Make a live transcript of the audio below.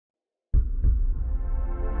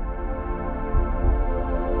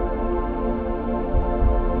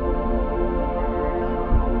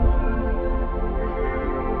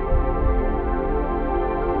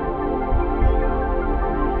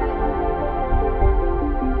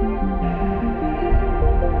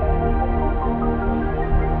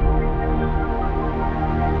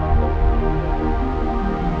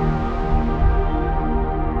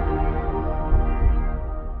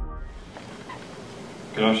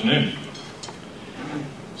afternoon.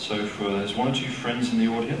 So there's one or two friends in the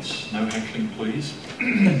audience, no heckling please.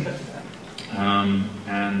 I'm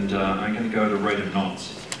going to go at a rate of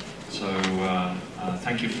knots. So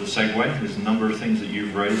thank you for the segue. There's a number of things that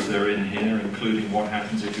you've raised there in here, including what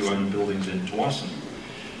happens if you own buildings in Tawassen.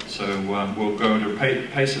 So we'll go at a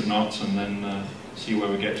pace of knots and then see where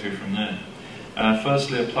we get to from there.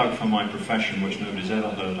 Firstly, a plug for my profession, which nobody's ever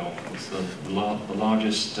heard of. It's the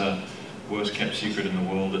largest, worst kept secret in the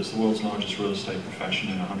world. It's the world's largest real estate profession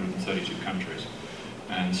in 132 countries.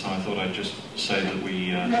 And so I thought I'd just say that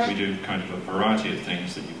we do kind of a variety of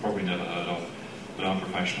things that you've probably never heard of, but our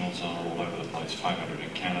professionals are all over the place. 500 in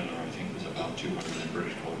Canada, I think there's about 200 in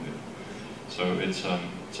British Columbia. So it's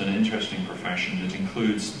an interesting profession. It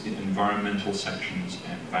includes environmental sections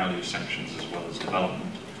and value sections as well as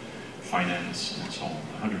development, finance, and so on.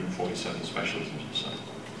 147 specialisms or so.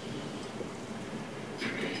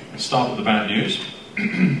 Let's start with the bad news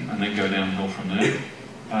and then go downhill from there.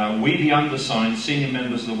 We, the undersigned, senior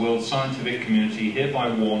members of the world scientific community, hereby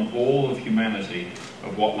warn all of humanity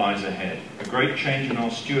of what lies ahead. A great change in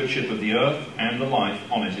our stewardship of the Earth and the life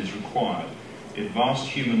on it is required if vast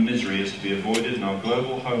human misery is to be avoided and our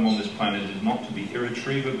global home on this planet is not to be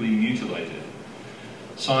irretrievably mutilated.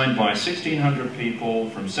 Signed by 1,600 people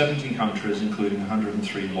from 70 countries, including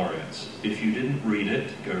 103 laureates. If you didn't read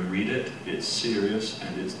it, go read it. It's serious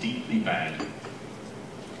and it's deeply bad.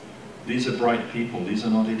 These are bright people, these are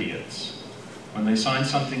not idiots. When they sign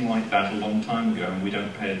something like that a long time ago and we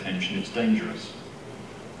don't pay attention, it's dangerous.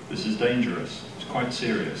 This is dangerous, it's quite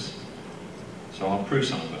serious. So I'll prove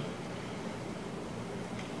some of it.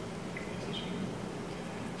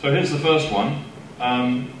 So here's the first one.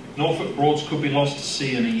 Norfolk Broads could be lost to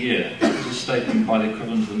sea in a year. That was a statement by the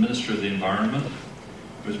equivalent of the Minister of the Environment.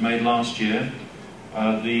 It was made last year.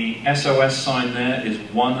 The SOS sign there is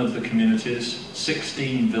one of the communities.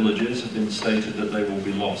 16 villages have been stated that they will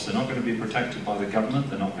be lost. They're not going to be protected by the government.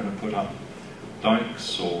 They're not going to put up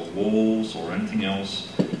dikes or walls or anything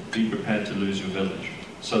else. Be prepared to lose your village.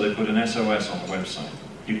 So they put an SOS on the website.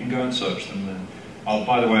 You can go and search them then.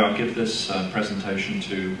 By the way, I'll give this presentation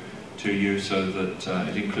to you so that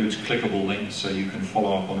it includes clickable links so you can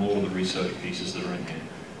follow up on all of the research pieces that are in here.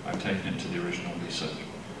 I've taken it to the original research.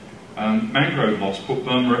 Mangrove loss put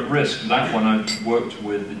Burma at risk. That one I've worked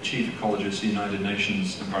with the Chief Ecologist of the United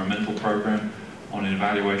Nations Environmental Programme on an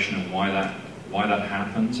evaluation of why that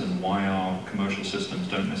happens and why our commercial systems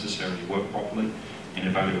don't necessarily work properly in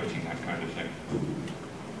evaluating that kind of thing.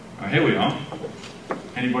 Here we are.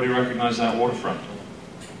 Anybody recognize that waterfront?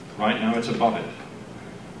 Right now it's above it.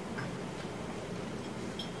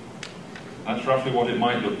 That's roughly what it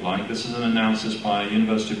might look like. This is an analysis by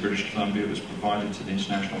University of British Columbia. It was provided to the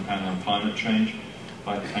International Panel on Climate Change. I'd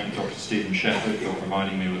like to thank Dr. Stephen Shepherd for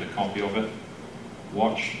providing me with a copy of it.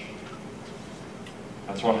 Watch.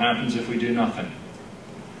 That's what happens if we do nothing.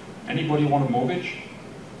 Anybody want a mortgage?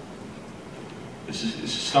 This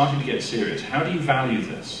is starting to get serious. How do you value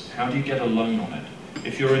this? How do you get a loan on it?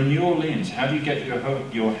 If you're in New Orleans, how do you get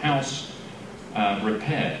your house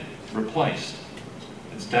repaired, replaced?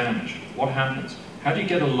 It's damaged. What happens? How do you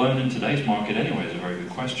get a loan in today's market anyway is a very good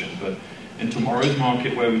question, but in tomorrow's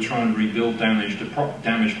market where we try and rebuild damaged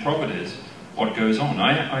properties, what goes on?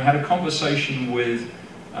 I had a conversation with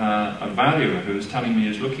a valuer who was telling me he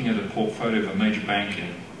was looking at a portfolio of a major bank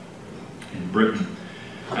in Britain.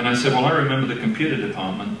 And I said, well, I remember the computer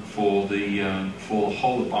department for the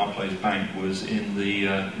whole of Barclays Bank was in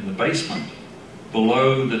the basement,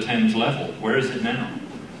 below the Thames level. Where is it now?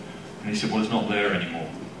 And he said, well, it's not there anymore.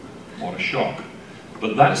 What a shock.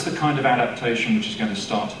 But that's the kind of adaptation which is going to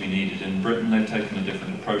start to be needed. In Britain, they've taken a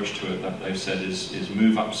different approach to it that they've said is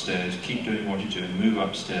move upstairs, keep doing what you're doing, move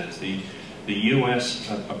upstairs. The US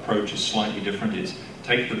approach is slightly different. It's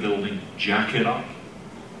take the building, jack it up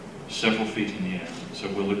several feet in the air. So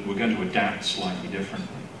we're going to adapt slightly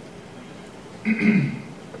differently.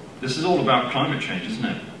 This is all about climate change, isn't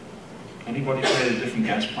it? Anybody paid a different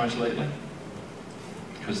gas price lately?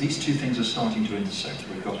 Because these two things are starting to intersect.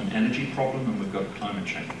 We've got an energy problem and we've got a climate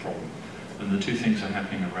change problem. And the two things are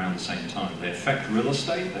happening around the same time. They affect real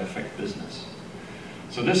estate, they affect business.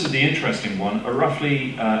 So this is the interesting one.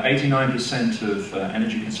 Roughly 89% of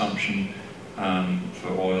energy consumption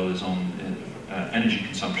for oil is on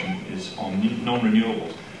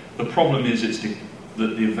non-renewables. The problem is that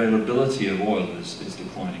the availability of oil is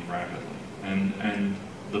declining rapidly. And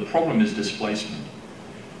the problem is displacement.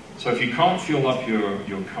 So if you can't fuel up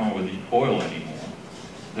your car with oil anymore,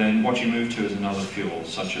 then what you move to is another fuel,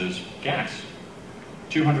 such as gas.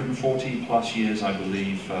 240 plus years, I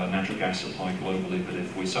believe, natural gas supply globally, but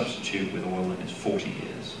if we substitute with oil, then it's 40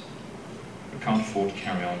 years. We can't afford to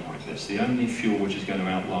carry on like this. The only fuel which is going to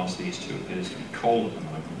outlast these two appears to be coal at the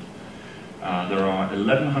moment. There are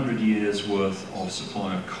 1,100 years worth of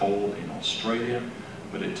supply of coal in Australia,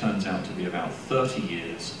 but it turns out to be about 30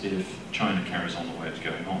 years if China carries on the way it's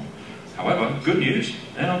going on. However, good news,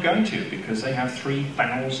 they're not going to, because they have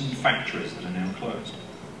 3,000 factories that are now closed.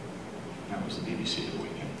 That was the BBC of the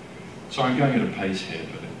weekend. So I'm going at a pace here,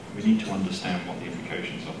 but we need to understand what the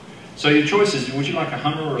implications are. So your choice is, would you like a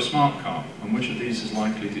Hummer or a smart car? And which of these is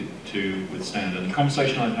likely to withstand? And the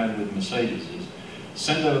conversation I've had with Mercedes is,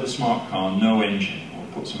 send over the smart car, no engine, or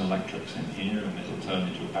put some electrics in here and it'll turn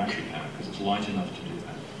into a battery power, because it's light enough to do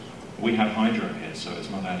that. We have hydro here, so it's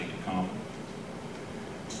not adding to carbon.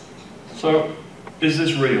 So, is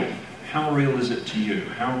this real? How real is it to you?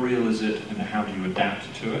 How real is it, and how do you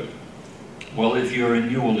adapt to it? Well, if you're in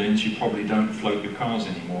New Orleans, you probably don't float your cars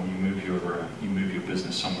anymore. You move your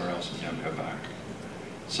business somewhere else and you don't go back.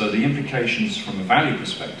 So the implications from a value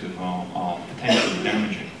perspective are potentially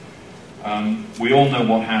damaging. We all know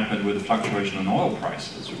what happened with the fluctuation in oil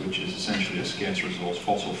prices, which is essentially a scarce resource,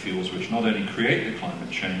 fossil fuels, which not only create the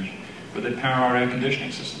climate change, but they power our air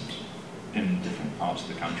conditioning systems in different parts of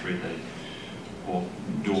the country. Or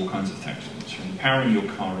do all kinds of things. It's from powering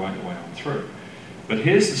your car right the way on through. But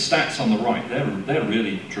here's the stats on the right. They're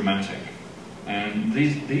really dramatic. And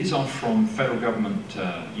these are from federal government,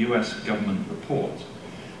 US government reports.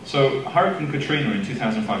 So Hurricane Katrina in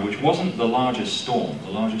 2005, which wasn't the largest storm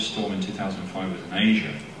in 2005 was in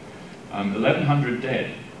Asia. 1,100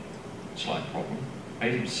 dead, slight problem.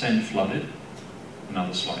 80% flooded,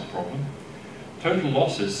 another slight problem. Total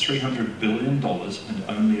losses, $300 billion and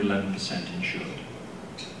only 11% insured.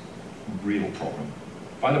 Real problem.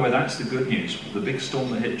 By the way, that's the good news. The big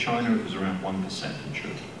storm that hit China, it was around 1%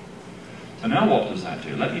 insured. So now what does that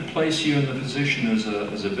do? Let me place you in the position as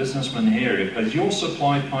a businessman here. As your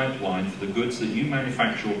supply pipeline for the goods that you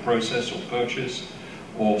manufacture or process or purchase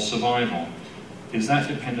or survive on, is that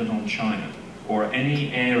dependent on China or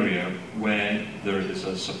any area where there is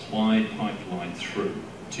a supply pipeline through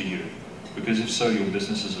to you? Because if so, your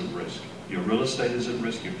business is at risk. Your real estate is at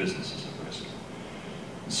risk, your business is at risk.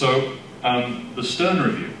 So the Stern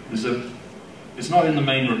Review, it's not in the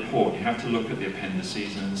main report, you have to look at the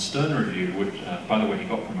appendices, and the Stern Review, which, by the way, he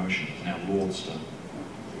got promotion, he's now Lord Stern.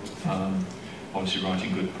 Obviously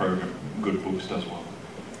writing good books does well.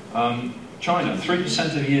 China,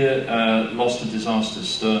 3% a year lost to disasters,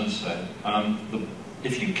 Stern said.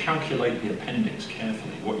 If you calculate the appendix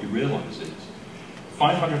carefully, what you realize is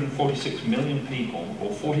 546 million people, or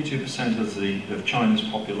 42% of China's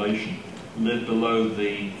population, live below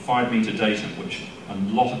the 5-meter datum, which a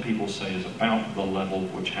lot of people say is about the level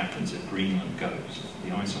which happens if Greenland goes,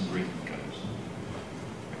 the ice on Greenland goes.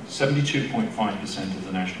 72.5% of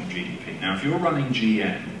the national GDP. Now, if you're running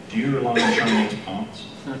GM, do you rely on Chinese parts?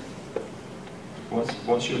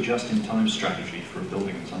 What's your just-in-time strategy for a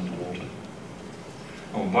building that's underwater?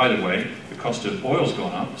 Oh, and by the way, the cost of oil's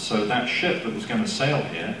gone up, so that ship that was going to sail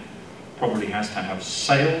here probably has to have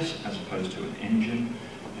sails as opposed to an engine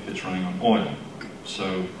if it's running on oil.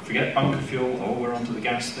 So forget bunker fuel, oh, we're onto the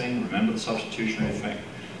gas thing, remember the substitutionary effect.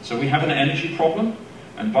 So we have an energy problem,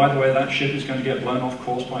 and by the way, that ship is going to get blown off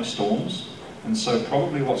course by storms, and so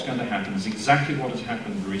probably what's going to happen is exactly what has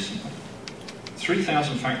happened recently.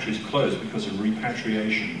 3,000 factories closed because of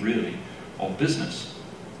repatriation, really, of business.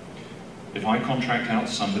 If I contract out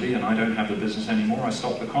to somebody and I don't have the business anymore, I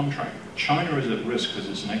stop the contract. China is at risk because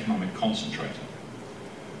it's an economic concentrator.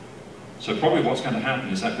 So probably what's going to happen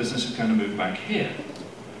is that business is going to move back here.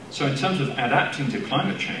 So in terms of adapting to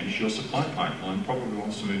climate change, your supply pipeline probably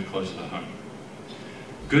wants to move closer to home.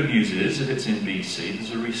 Good news is, if it's in BC,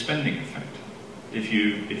 there's a respending effect. If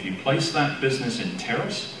you place that business in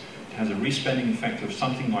Terrace, it has a respending effect of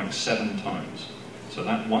something like 7 times. So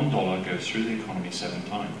that $1 goes through the economy 7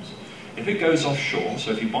 times. If it goes offshore,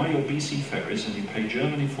 so if you buy your BC ferries and you pay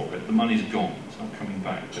Germany for it, the money's gone, it's not coming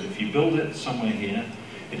back. But if you build it somewhere here,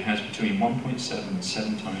 it has between 1.7 and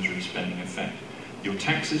 7 times respending effect. Your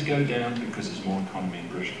taxes go down because there's more economy in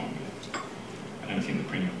British Columbia. I don't think the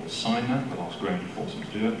Premier will sign that, but I'll Graham to force him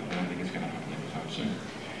to do it, but I don't think it's going to happen anytime soon.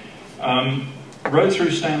 Road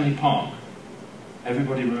through Stanley Park.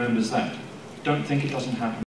 Everybody remembers that. Don't think it doesn't happen.